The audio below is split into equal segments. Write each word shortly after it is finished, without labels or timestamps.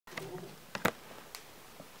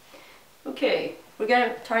Okay, we're going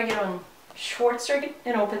to target on short circuit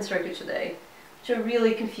and open circuit today, which are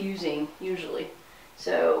really confusing usually.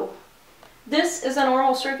 So this is a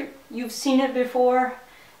normal circuit. You've seen it before.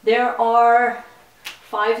 There are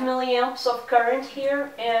 5 milliamps of current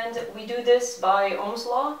here, and we do this by Ohm's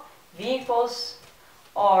law. V equals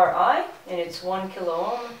Ri, and it's 1 kilo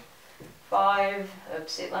ohm.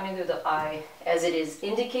 Let me do the I as it is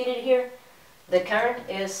indicated here. The current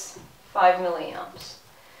is 5 milliamps.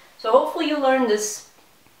 So hopefully you learned this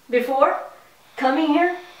before coming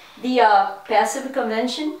here. The passive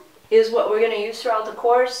convention is what we're going to use throughout the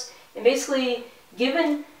course. And basically,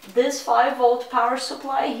 given this 5-volt power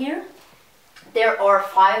supply here, there are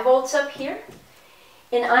 5 volts up here.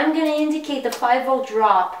 And I'm going to indicate the 5-volt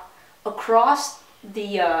drop across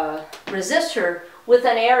the resistor with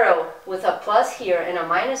an arrow with a plus here and a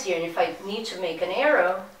minus here. And if I need to make an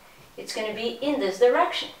arrow, it's going to be in this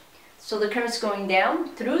direction. So the current's going down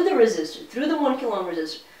through the resistor, through the 1 kilo ohm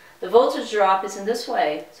resistor. The voltage drop is in this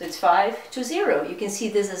way, so it's 5 to 0. You can see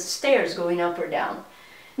this as stairs going up or down.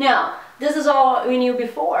 Now, this is all we knew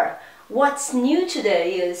before. What's new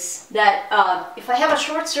today is that if I have a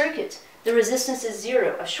short circuit, the resistance is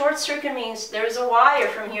 0. A short circuit means there is a wire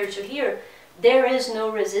from here to here. There is no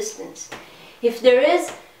resistance. If there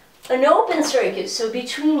is an open circuit, so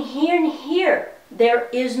between here and here, there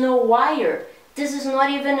is no wire. This is not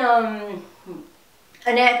even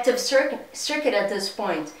an active circuit at this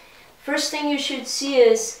point. First thing you should see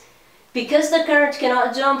is, because the current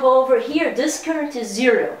cannot jump over here, this current is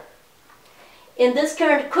 0. And this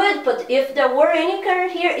current could, but if there were any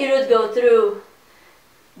current here, it would go through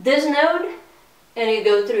this node, and it would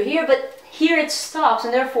go through here, but here it stops,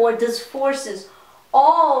 and therefore this forces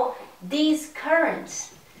all these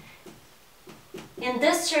currents in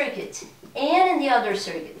this circuit and in the other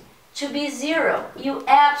circuit to be 0. You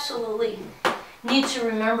absolutely need to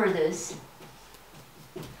remember this,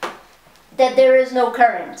 that there is no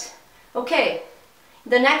current. Okay,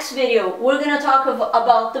 the next video we're going to talk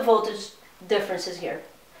about the voltage differences here.